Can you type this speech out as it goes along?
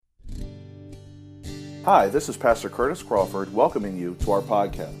Hi, this is Pastor Curtis Crawford welcoming you to our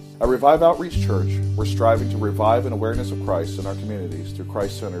podcast. At Revive Outreach Church, we're striving to revive an awareness of Christ in our communities through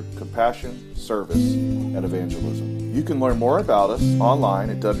Christ-centered compassion, service, and evangelism. You can learn more about us online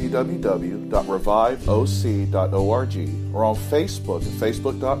at www.reviveoc.org or on Facebook at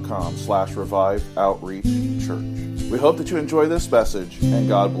facebook.com/reviveoutreachchurch. We hope that you enjoy this message, and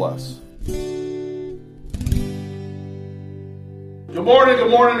God bless. Good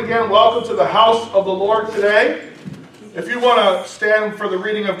morning again. Welcome to the house of the Lord today. If you want to stand for the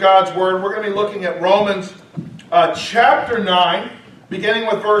reading of God's Word, we're going to be looking at Romans chapter 9, beginning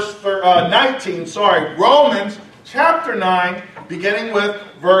with verse 19. Romans chapter 9, beginning with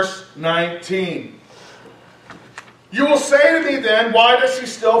verse 19. You will say to me then, why does he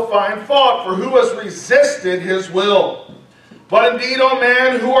still find fault? For who has resisted his will? But indeed, O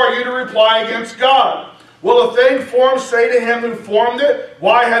man, who are you to reply against God? Will a thing formed say to him who formed it,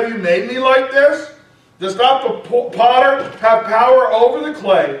 why have you made me like this? Does not the potter have power over the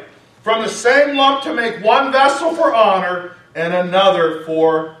clay, from the same lump to make one vessel for honor and another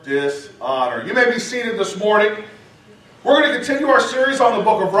for dishonor? You may be seated this morning. We're going to continue our series on the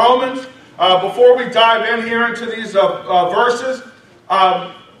book of Romans. Before we dive in here into these verses,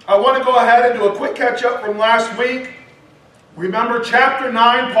 I want to go ahead and do a quick catch-up from last week. Remember chapter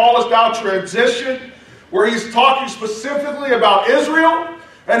 9, Paul is now transitioned, where he's talking specifically about Israel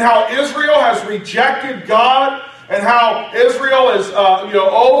and how Israel has rejected God and how Israel is,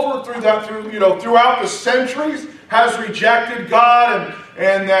 throughout the centuries has rejected God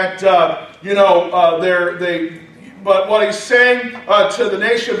and that, But what he's saying to the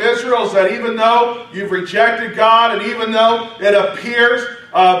nation of Israel is that even though you've rejected God and even though it appears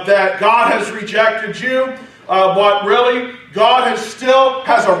that God has rejected you, but really God still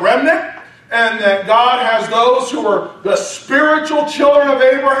has a remnant. And that God has those who are the spiritual children of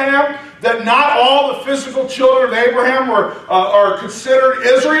Abraham, that not all the physical children of Abraham are considered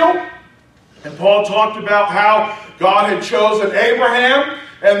Israel. And Paul talked about how God had chosen Abraham,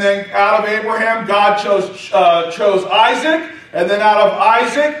 and then out of Abraham God chose Isaac, and then out of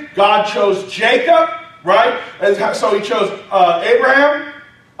Isaac God chose Jacob, right? And so he chose Abraham,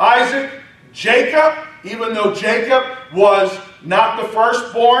 Isaac, Jacob, even though Jacob was not the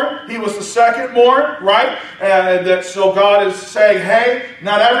firstborn, he was the secondborn, right? So God is saying, hey,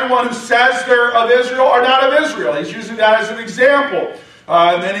 not everyone who says they're of Israel are not of Israel. He's using that as an example.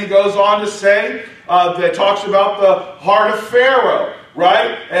 And then he goes on to say, that talks about the heart of Pharaoh,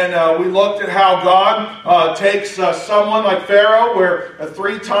 right? And we looked at how God takes someone like Pharaoh, where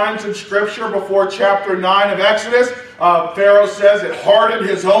 3 times in Scripture before chapter 9 of Exodus, Pharaoh says it hardened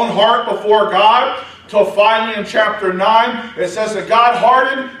his own heart before God. Till finally in chapter 9, it says that God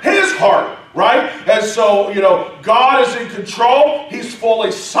hardened his heart, right? And so, God is in control. He's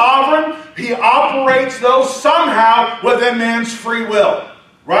fully sovereign. He operates, though, somehow within man's free will,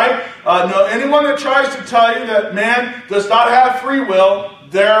 right? Anyone that tries to tell you that man does not have free will,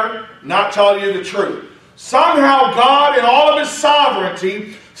 they're not telling you the truth. Somehow God, in all of his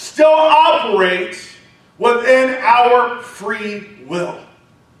sovereignty, still operates within our free will.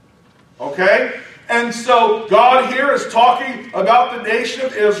 Okay? And so God here is talking about the nation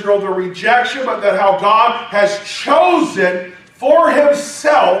of Israel, the rejection, but that how God has chosen for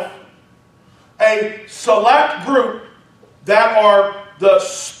himself a select group that are the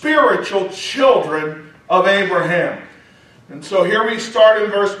spiritual children of Abraham. And so here we start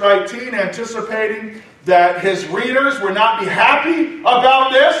in verse 19, anticipating that his readers would not be happy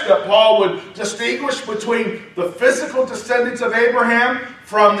about this, that Paul would distinguish between the physical descendants of Abraham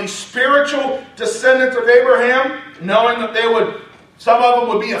from the spiritual descendants of Abraham, knowing that some of them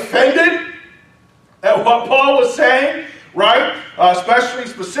would be offended at what Paul was saying, right?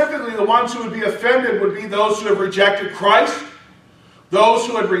 Specifically the ones who would be offended would be those who have rejected Christ. Those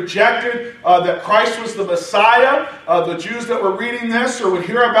who had rejected that Christ was the Messiah, the Jews that were reading this or would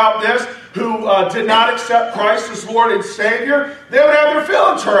hear about this, who did not accept Christ as Lord and Savior, they would have their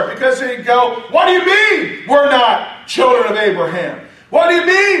feelings hurt because they'd go, what do you mean we're not children of Abraham? What do you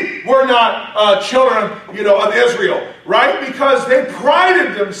mean we're not children of Israel? Right? Because they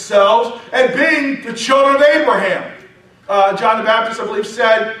prided themselves at being the children of Abraham. John the Baptist, I believe,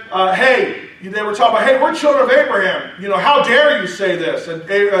 said, they were talking about, hey, we're children of Abraham. How dare you say this? And,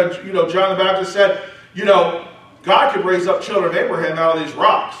 John the Baptist said, God could raise up children of Abraham out of these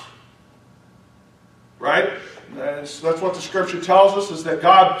rocks. Right? That's what the Scripture tells us, is that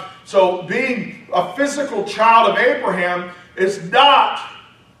God, so being a physical child of Abraham is not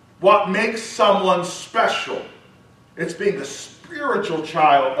what makes someone special. It's being the spiritual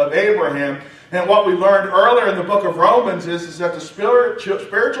child of Abraham And what we learned earlier in the book of Romans is that the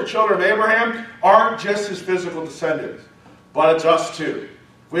spiritual children of Abraham aren't just his physical descendants, but it's us too.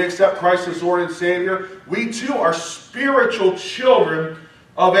 If we accept Christ as Lord and Savior, we too are spiritual children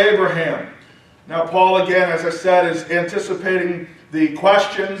of Abraham. Now, Paul, again, as I said, is anticipating the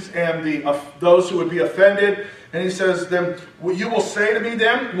questions and those who would be offended. And he says, then you will say to me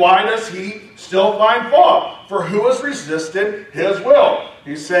then, why does he still find fault? For who has resisted his will?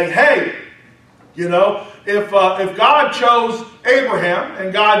 He's saying, hey, if God chose Abraham,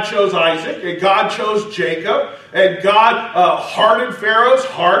 and God chose Isaac, and God chose Jacob, and God hardened Pharaoh's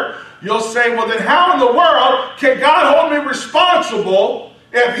heart, you'll say, well, then how in the world can God hold me responsible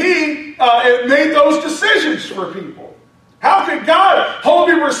if he made those decisions for people? How can God hold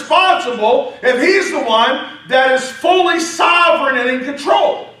me responsible if he's the one that is fully sovereign and in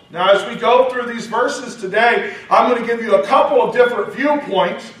control? Now, as we go through these verses today, I'm going to give you a couple of different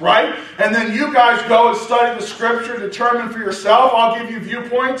viewpoints, right? And then you guys go and study the Scripture, determine for yourself. I'll give you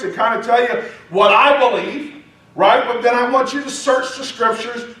viewpoints and kind of tell you what I believe, right? But then I want you to search the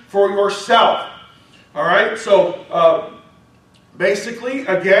Scriptures for yourself. All right? So, basically,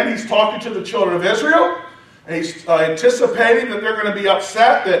 again, he's talking to the children of Israel. And he's anticipating that they're going to be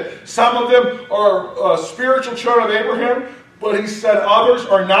upset that some of them are spiritual children of Abraham, but he said others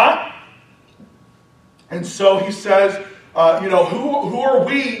are not. And so he says, who are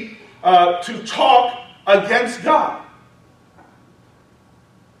we to talk against God?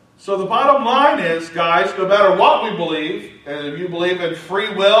 So the bottom line is, guys, no matter what we believe, and if you believe in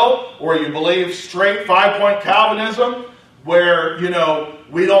free will, or you believe straight 5-point Calvinism, where,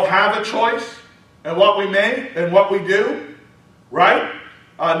 we don't have a choice, and what we make and what we do, right?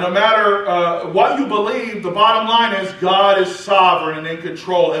 No matter what you believe, the bottom line is God is sovereign and in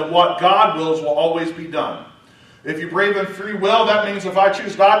control, and what God wills will always be done. If you believe in free will, that means if I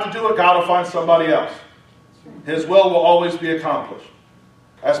choose not to do it, God will find somebody else. His will always be accomplished.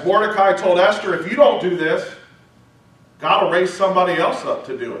 As Mordecai told Esther, if you don't do this, God will raise somebody else up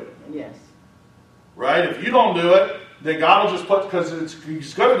to do it. Yes. Right? If you don't do it, then God will just because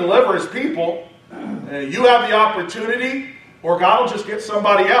he's going to deliver his people. You have the opportunity, or God will just get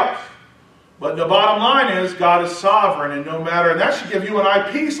somebody else. But the bottom line is, God is sovereign, and no matter, and that should give you and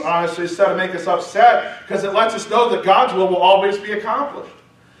I peace, honestly, instead of make us upset, because it lets us know that God's will always be accomplished.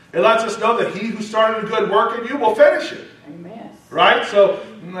 It lets us know that he who started a good work in you will finish it. Amen. Right? So,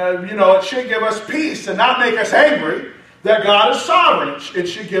 it should give us peace and not make us angry that God is sovereign. It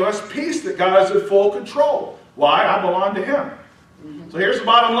should give us peace that God is in full control. Why? I belong to him. So here's the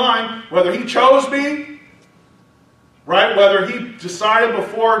bottom line. Whether he chose me, right? Whether he decided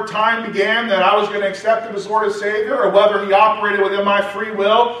before time began that I was going to accept him as Lord and Savior, or whether he operated within my free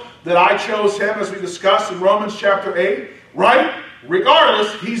will, that I chose him, as we discussed in Romans chapter 8, right?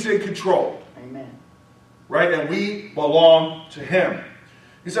 Regardless, he's in control. Amen. Right? And we belong to him.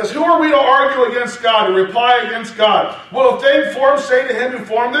 He says, who are we to argue against God, to reply against God? Will a thing formed say to him who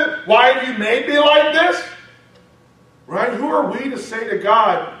formed it, why have you made me like this? Right? Who are we to say to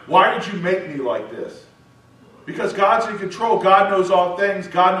God, why did you make me like this? Because God's in control. God knows all things.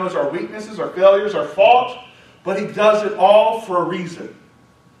 God knows our weaknesses, our failures, our faults. But he does it all for a reason.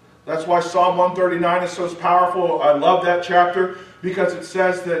 That's why Psalm 139 is so powerful. I love that chapter because it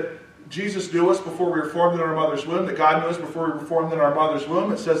says that Jesus knew us before we were formed in our mother's womb, that God knew us before we were formed in our mother's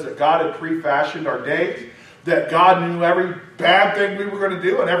womb. It says that God had pre-fashioned our days, that God knew every bad thing we were going to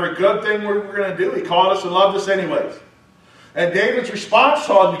do and every good thing we were going to do. He called us and loved us anyways. And David's response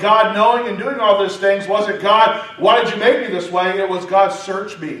to God knowing and doing all those things wasn't, God, why did you make me this way? It was, God,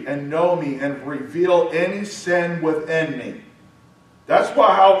 search me and know me and reveal any sin within me. That's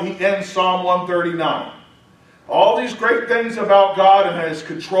how he ends Psalm 139. All these great things about God and his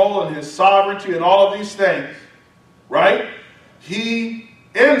control and his sovereignty and all of these things, right? He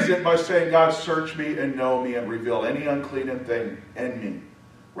ends it by saying, God, search me and know me and reveal any unclean thing in me,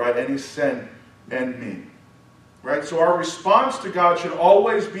 right? Any sin in me. Right? So our response to God should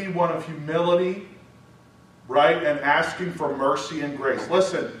always be one of humility, right? And asking for mercy and grace.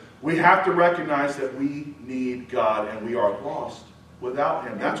 Listen, we have to recognize that we need God and we are lost without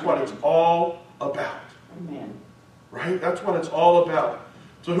him. That's what it's all about. Amen. Right? That's what it's all about.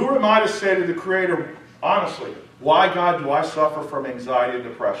 So who am I to say to the Creator, honestly, why, God, do I suffer from anxiety and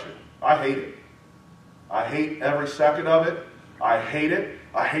depression? I hate it. I hate every second of it. I hate it.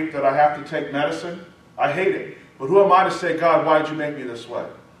 I hate that I have to take medicine. I hate it. But who am I to say, God, why did you make me this way?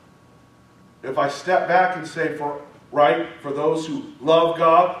 If I step back and say, for those who love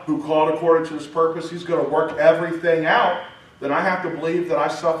God, who called according to his purpose, he's going to work everything out, then I have to believe that I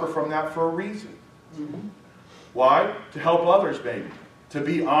suffer from that for a reason. Mm-hmm. Why? To help others, maybe. to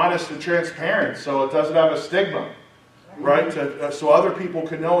be honest and transparent so it doesn't have a stigma, right? So other people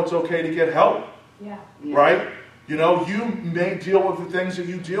can know it's okay to get help, right? You know, you may deal with the things that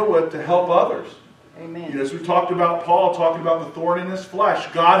you deal with to help others. Amen. You know, as we talked about Paul talking about the thorn in his flesh,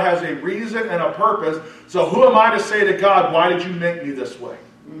 God has a reason and a purpose. So who am I to say to God, why did you make me this way?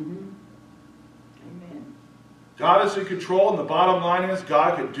 Amen. God is in control, and the bottom line is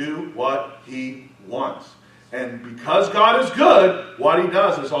God can do what he wants. And because God is good, what he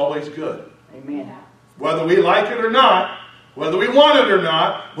does is always good. Amen. Whether we like it or not, whether we want it or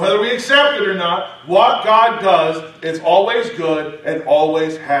not, whether we accept it or not, what God does is always good and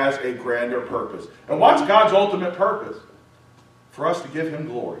always has a grander purpose. And what's God's ultimate purpose? For us to give him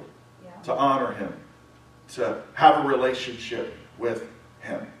glory, to honor him, to have a relationship with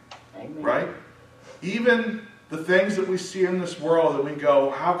him. Amen. Right? Even the things that we see in this world that we go,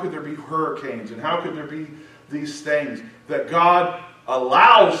 how could there be hurricanes and how could there be these things that God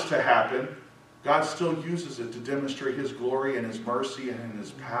allows to happen? God still uses it to demonstrate his glory and his mercy and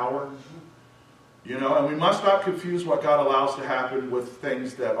his power. You know, and we must not confuse what God allows to happen with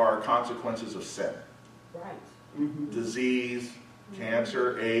things that are consequences of sin. Right. Disease,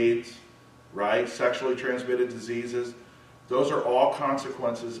 cancer, AIDS, right? Sexually transmitted diseases. Those are all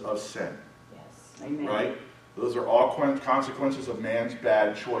consequences of sin. Yes. Amen. Right? Those are all consequences of man's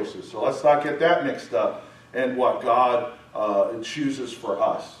bad choices. So let's not get that mixed up in what God chooses for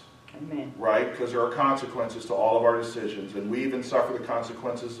us. Amen. Right? Because there are consequences to all of our decisions. And we even suffer the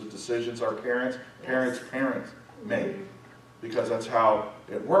consequences of decisions our parents make. Because that's how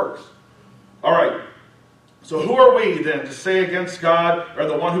it works. All right. So who are we then to say against God or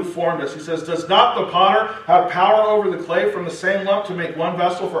the one who formed us? He says, does not the potter have power over the clay from the same lump to make one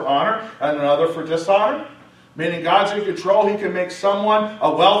vessel for honor and another for dishonor? Meaning God's in control. He can make someone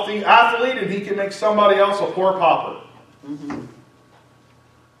a wealthy athlete and he can make somebody else a poor pauper.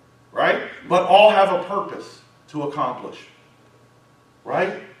 Right? But all have a purpose to accomplish.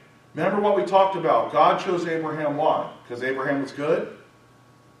 Right? Remember what we talked about. God chose Abraham. Why? Because Abraham was good?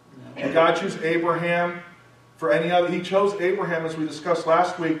 And God chose Abraham for any other. He chose Abraham, as we discussed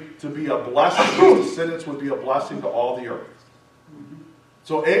last week, to be a blessing. His descendants would be a blessing to all the earth.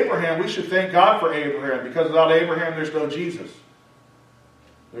 So Abraham, we should thank God for Abraham, because without Abraham there's no Jesus.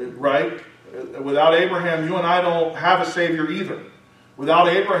 Right? Without Abraham, you and I don't have a Savior either. Without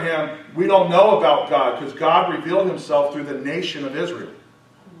Abraham, we don't know about God, because God revealed himself through the nation of Israel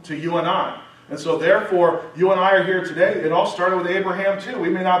to you and I. And so therefore, you and I are here today. It all started with Abraham too. We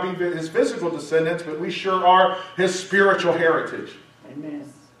may not be his physical descendants, but we sure are his spiritual heritage.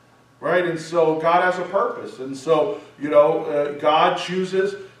 Amen. Right? And so God has a purpose. And so, God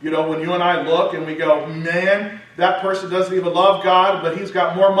chooses, when you and I look and we go, man, that person doesn't even love God, but he's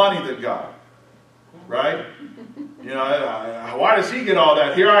got more money than God. Right? Why does he get all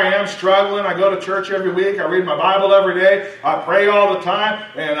that? Here I am struggling. I go to church every week. I read my Bible every day. I pray all the time.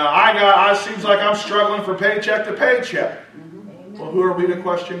 And it seems like I'm struggling from paycheck to paycheck. Well, who are we to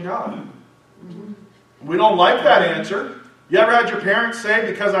question God? We don't like that answer. You ever had your parents say,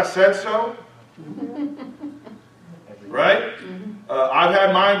 because I said so? Right? I've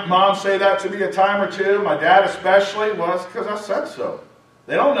had my mom say that to me a time or two. My dad especially. Well, it's because I said so.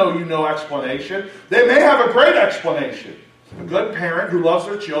 They don't know you know explanation. They may have a great explanation. A good parent who loves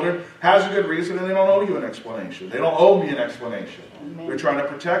their children has a good reason, and they don't owe you an explanation. They don't owe me an explanation. Amen. They're trying to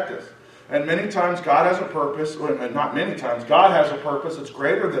protect us. And many times God has a purpose, and not many times, God has a purpose that's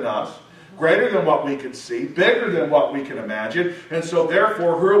greater than us, greater than what we can see, bigger than what we can imagine. And so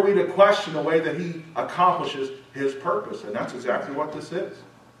therefore, who are we to question the way that he accomplishes his purpose? And that's exactly what this is.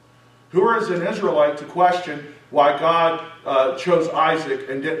 Who is an Israelite to question why God chose Isaac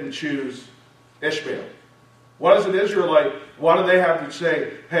and didn't choose Ishmael? What is an Israelite? What do they have to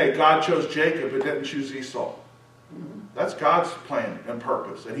say? Hey, God chose Jacob but didn't choose Esau. That's God's plan and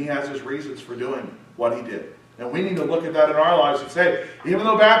purpose. And he has his reasons for doing what he did. And we need to look at that in our lives and say, even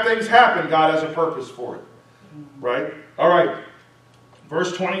though bad things happen, God has a purpose for it. Right? All right.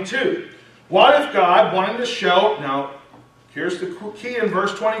 Verse 22. What if God wanted to show... Now, here's the key in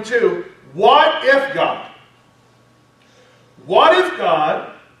verse 22. What if God? What if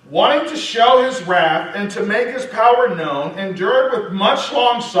God, wanting to show his wrath and to make his power known, endured with much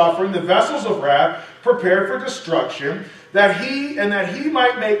long suffering the vessels of wrath prepared for destruction, that he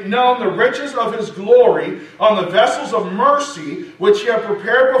might make known the riches of his glory on the vessels of mercy, which he had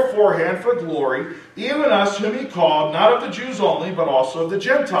prepared beforehand for glory, even us whom he called, not of the Jews only, but also of the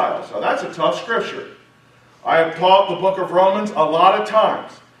Gentiles. Now that's a tough scripture. I have taught the book of Romans a lot of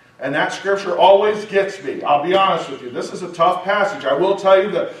times. And that scripture always gets me. I'll be honest with you. This is a tough passage. I will tell you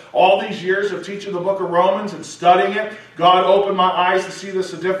that all these years of teaching the book of Romans and studying it, God opened my eyes to see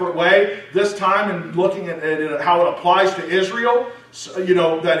this a different way. This time, in looking at how it applies to Israel,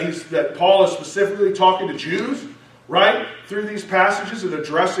 that Paul is specifically talking to Jews, right? Through these passages and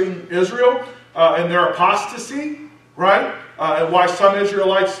addressing Israel and their apostasy, right? And why some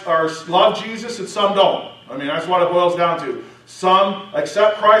Israelites love Jesus and some don't. I mean, that's what it boils down to. Some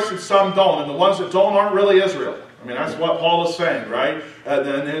accept Christ and some don't. And the ones that don't aren't really Israel. I mean, that's what Paul is saying, right? And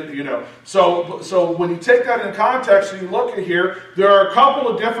then, so when you take that in context and you look at here, there are a couple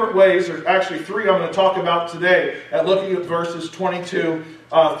of different ways, or actually three I'm going to talk about today, at looking at verses 22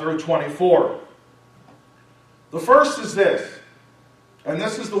 through 24. The first is this, and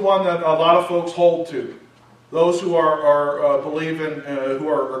this is the one that a lot of folks hold to. Those who who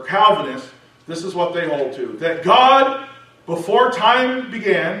are Calvinists, this is what they hold to. That God, before time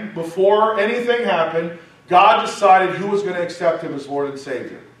began, before anything happened, God decided who was going to accept him as Lord and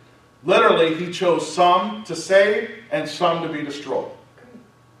Savior. Literally, he chose some to save and some to be destroyed.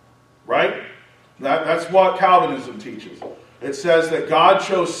 Right? That's what Calvinism teaches. It says that God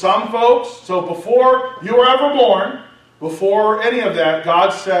chose some folks. So before you were ever born, before any of that, God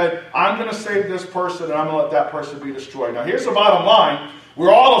said, I'm going to save this person and I'm going to let that person be destroyed. Now here's the bottom line.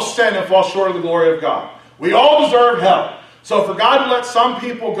 We're all of sin and fall short of the glory of God. We all deserve hell. So for God to let some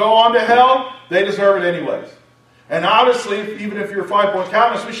people go on to hell, they deserve it anyways. And obviously, even if you're 5-point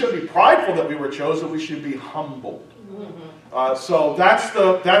Calvinist, we shouldn't be prideful that we were chosen. We should be humbled. So that's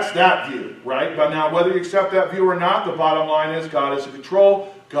that view, right? But now, whether you accept that view or not, the bottom line is God is in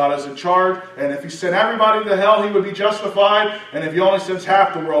control, God is in charge, and if he sent everybody to hell, he would be justified, and if he only sends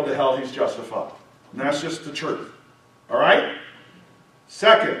half the world to hell, he's justified. And that's just the truth. All right?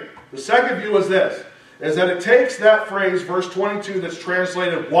 The second view is this, is that it takes that phrase, verse 22, that's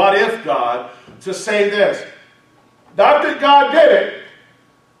translated, what if God, to say this. Not that God did it,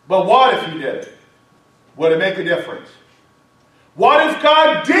 but what if he did it? Would it make a difference? What if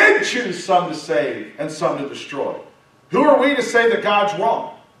God did choose some to save and some to destroy? Who are we to say that God's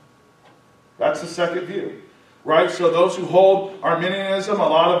wrong? That's the second view. Right? So those who hold Arminianism, a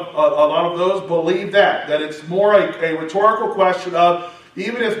lot of those believe that it's more a rhetorical question of,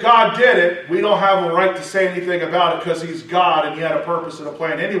 even if God did it, we don't have a right to say anything about it because he's God and he had a purpose and a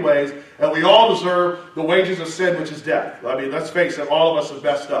plan anyways, and we all deserve the wages of sin, which is death. I mean, let's face it, all of us have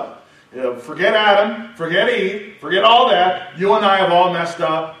messed up. Forget Adam, forget Eve, forget all that. You and I have all messed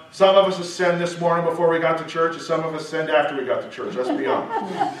up. Some of us have sinned this morning before we got to church, and some of us sinned after we got to church. Let's be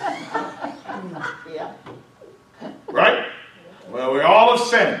honest. Yeah. Right? Well, we all have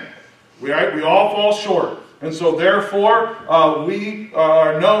sinned. We all fall short. And so therefore,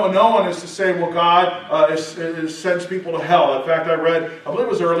 no one is to say, well, God sends people to hell. In fact, I believe it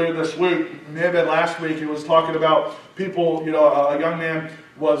was earlier this week, it may have been last week, it was talking about people, a young man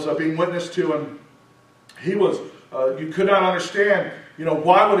was being witnessed to, and he was, you could not understand,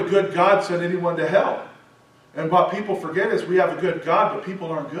 why would a good God send anyone to hell? And what people forget is we have a good God, but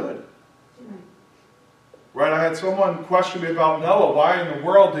people aren't good. Right? I had someone question me about Noah. Why in the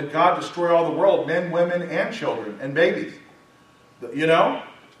world did God destroy all the world? Men, women, and children, and babies. The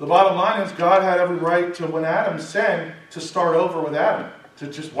bottom line is God had every right to, when Adam sinned, to start over with Adam. To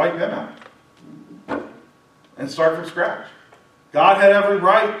just wipe them out. And start from scratch. God had every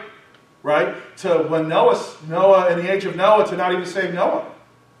right, to when Noah, in the age of Noah, to not even save Noah.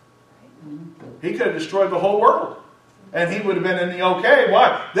 He could have destroyed the whole world. And he would have been in the okay.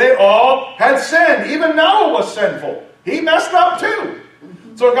 Why? They all had sinned. Even Noah was sinful. He messed up too.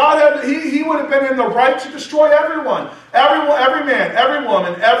 So God he would have been in the right to destroy everyone. Every man, every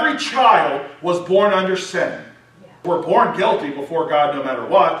woman, every child was born under sin. We're born guilty before God no matter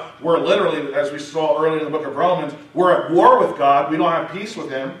what. We're literally, as we saw earlier in the book of Romans, we're at war with God. We don't have peace with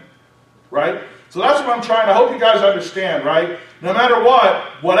him. Right? So that's what I'm trying to hope you guys understand, right? No matter what,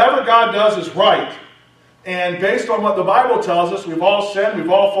 whatever God does is right. And based on what the Bible tells us, we've all sinned,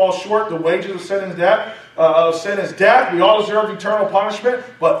 we've all fallen short. The wages of sin is death. We all deserve eternal punishment.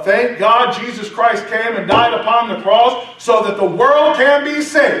 But thank God Jesus Christ came and died upon the cross so that the world can be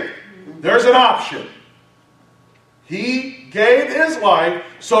saved. There's an option. He gave his life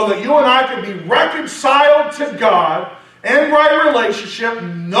so that you and I can be reconciled to God in right relationship,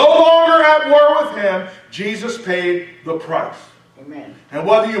 no longer at war with him. Jesus paid the price. Amen. And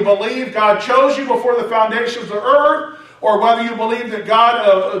whether you believe God chose you before the foundations of the earth, or whether you believe that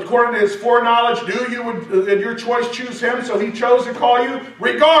God, according to his foreknowledge, knew you would, in your choice, choose him, so he chose to call you,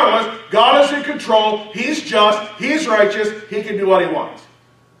 regardless, God is in control, he's just, he's righteous, he can do what he wants.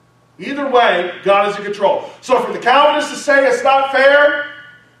 Either way, God is in control. So for the Calvinists to say it's not fair,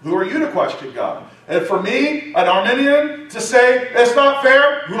 Who are you to question God? And for me, an Arminian, to say it's not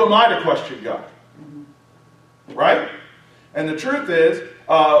fair, who am I to question God? Right? And the truth is,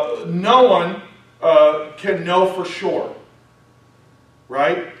 no one can know for sure.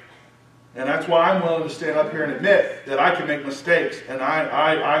 Right? And that's why I'm willing to stand up here and admit that I can make mistakes, and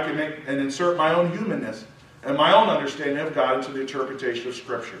I can make and insert my own humanness and my own understanding of God into the interpretation of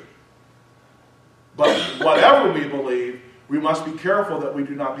Scripture. But whatever we believe, we must be careful that we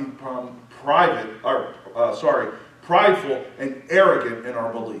do not become prideful and arrogant in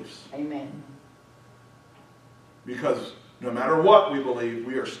our beliefs. Amen. Because no matter what we believe,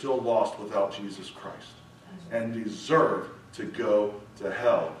 we are still lost without Jesus Christ and deserve to go to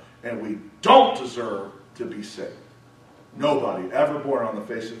hell. And we don't deserve to be saved. Nobody ever born on the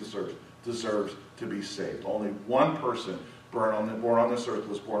face of this earth deserves to be saved. Only one person born on this earth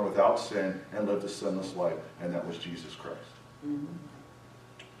was born without sin and lived a sinless life, and that was Jesus Christ. Mm-hmm.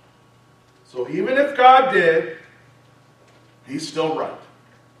 So even if God did, He's still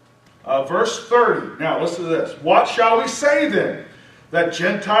right. Verse 30. Now listen to this. What shall we say then? That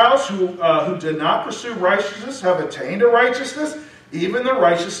Gentiles who did not pursue righteousness have attained a righteousness, even the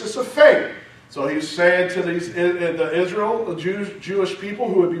righteousness of faith. So he's saying to the Jewish people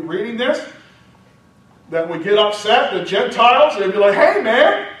who would be reading this, that would get upset, the Gentiles, they'd be like, hey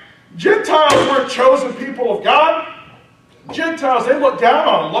man, Gentiles weren't chosen people of God. Gentiles, they looked down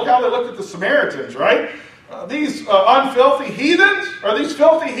on them. Look how they looked at the Samaritans, right? These unfilthy heathens, are these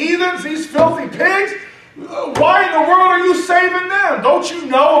filthy heathens, these filthy pigs? Why in the world are you saving them? Don't you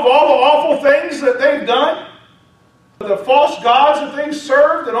know of all the awful things that they've done? The false gods that they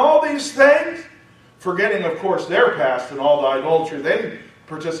served and all these things, forgetting, of course, their past and all the idolatry they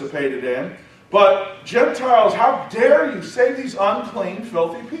participated in. But Gentiles, how dare you save these unclean,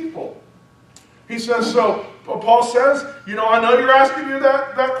 filthy people? He says, so Paul says, I know you're asking you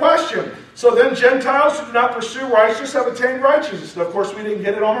that question. So then Gentiles who do not pursue righteousness have attained righteousness. And of course, we didn't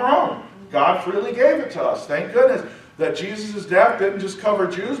get it on our own. God freely gave it to us. Thank goodness that Jesus' death didn't just cover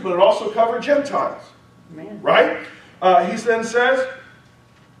Jews, but it also covered Gentiles. Amen. Right? He then says,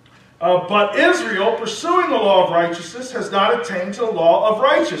 but Israel, pursuing the law of righteousness, has not attained to the law of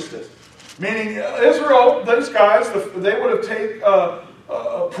righteousness. Meaning, Israel, these guys, they would have taken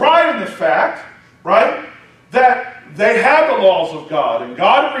pride in the fact, right, that they had the laws of God, and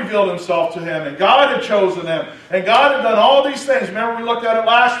God had revealed Himself to him, and God had chosen them, and God had done all these things. Remember, we looked at it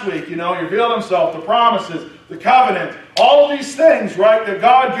last week. He revealed Himself, the promises, the covenant, all of these things, right, that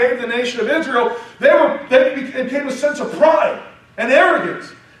God gave the nation of Israel. It became a sense of pride and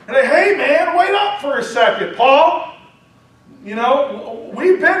arrogance. And hey, man, wait up for a second, Paul.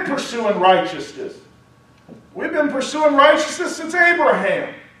 We've been pursuing righteousness. We've been pursuing righteousness since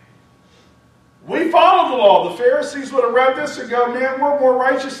Abraham. We follow the law. The Pharisees would have read this and go, man, we're more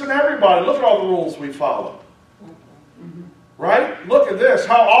righteous than everybody. Look at all the rules we follow. Right? Look at this,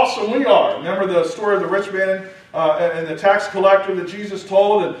 how awesome we are. Remember the story of the rich man and the tax collector that Jesus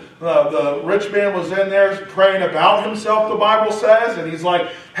told? And the rich man was in there praying about himself, the Bible says. And he's like,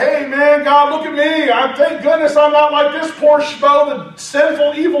 hey man, God, look at me. Thank goodness I'm not like this poor schmo, the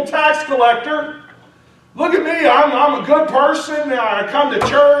sinful, evil tax collector. Look at me, I'm a good person, and I come to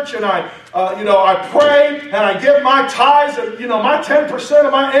church, and I pray, and I give my tithes, and my 10%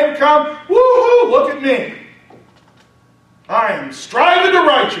 of my income. Woo-hoo, look at me. I am striving to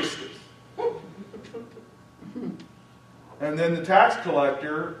righteousness. And then the tax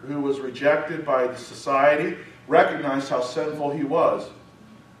collector, who was rejected by the society, recognized how sinful he was.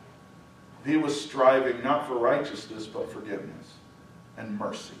 He was striving not for righteousness, but forgiveness and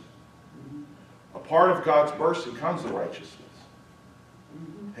mercy. A part of God's mercy comes the righteousness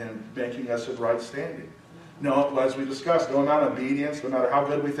and making us in right standing. No, as we discussed, no amount of obedience, no matter how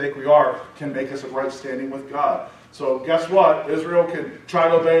good we think we are, can make us in right standing with God. So guess what? Israel can try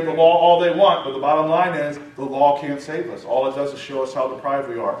to obey the law all they want, but the bottom line is the law can't save us. All it does is show us how deprived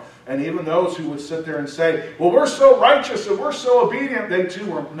we are. And even those who would sit there and say, well, we're so righteous and we're so obedient, they too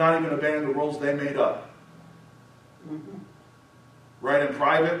were not even obeying the rules they made up. Mm-hmm. Right, in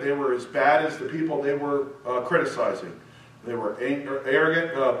private, they were as bad as the people they were criticizing. They were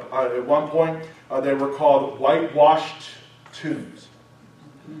arrogant. At one point, they were called whitewashed tombs.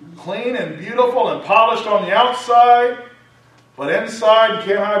 Clean and beautiful and polished on the outside, but inside you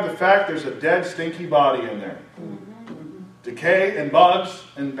can't hide the fact there's a dead, stinky body in there. Decay and bugs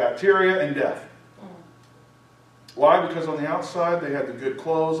and bacteria and death. Why? Because on the outside they had the good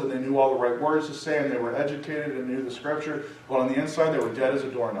clothes and they knew all the right words to say and they were educated and knew the scripture. But on the inside they were dead as a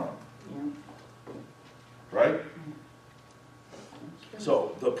doorknob. Right?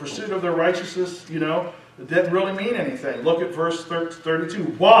 So the pursuit of their righteousness, It didn't really mean anything. Look at verse 32.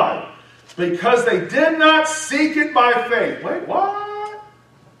 Why? Because they did not seek it by faith. Wait, what?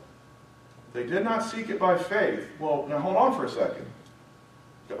 They did not seek it by faith. Well, now hold on for a second.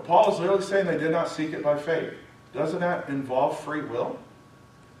 Paul is literally saying they did not seek it by faith. Doesn't that involve free will?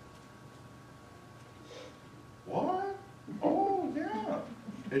 What? Oh, yeah.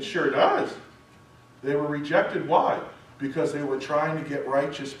 It sure does. They were rejected. Why? Because they were trying to get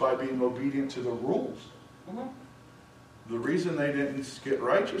righteous by being obedient to the rules. The reason they didn't get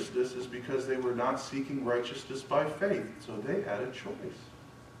righteousness is because they were not seeking righteousness by faith. So they had a choice.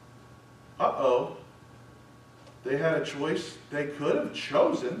 Uh-oh. They had a choice. They could have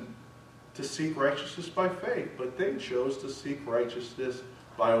chosen to seek righteousness by faith, but they chose to seek righteousness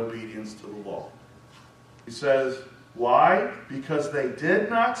by obedience to the law. He says, why? Because they did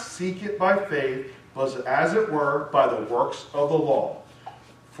not seek it by faith, but as it were, by the works of the law.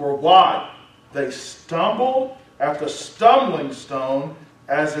 For why? They stumbled at the stumbling stone,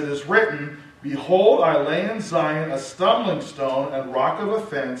 as it is written, Behold, I lay in Zion a stumbling stone and rock of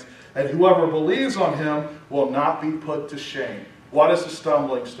offense, and whoever believes on him will not be put to shame. What is the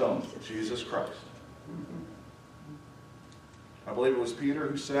stumbling stone? Jesus Christ. I believe it was Peter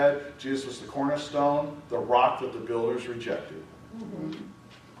who said Jesus was the cornerstone, the rock that the builders rejected.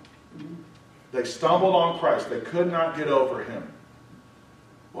 They stumbled on Christ. They could not get over him.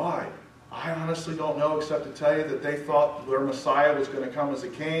 Why? I honestly don't know, except to tell you that they thought their Messiah was going to come as a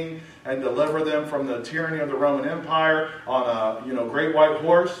king and deliver them from the tyranny of the Roman Empire on a great white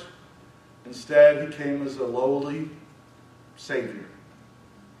horse. Instead, he came as a lowly Savior.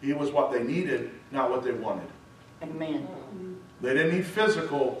 He was what they needed, not what they wanted. Amen. They didn't need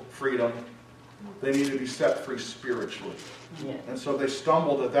physical freedom. They needed to be set free spiritually. Yes. And so they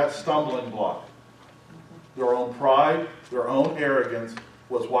stumbled at that stumbling block. Their own pride, their own arrogance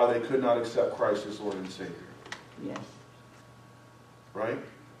was why they could not accept Christ as Lord and Savior. Yes. Right?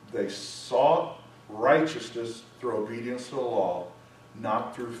 They sought righteousness through obedience to the law,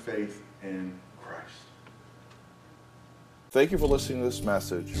 not through faith in Christ. Thank you for listening to this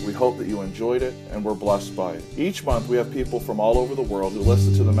message. We hope that you enjoyed it and were blessed by it. Each month we have people from all over the world who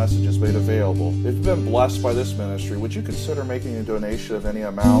listen to the messages made available. If you've been blessed by this ministry, would you consider making a donation of any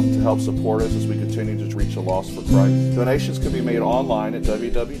amount to help support us as we continue to reach the lost for Christ? Donations can be made online at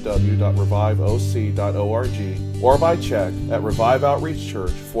www.reviveoc.org or by check at Revive Outreach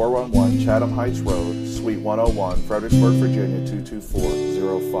Church, 411 Chatham Heights Road, Suite 101, Fredericksburg, Virginia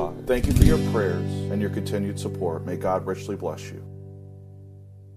 22405. Thank you for your prayers and your continued support. May God richly bless you.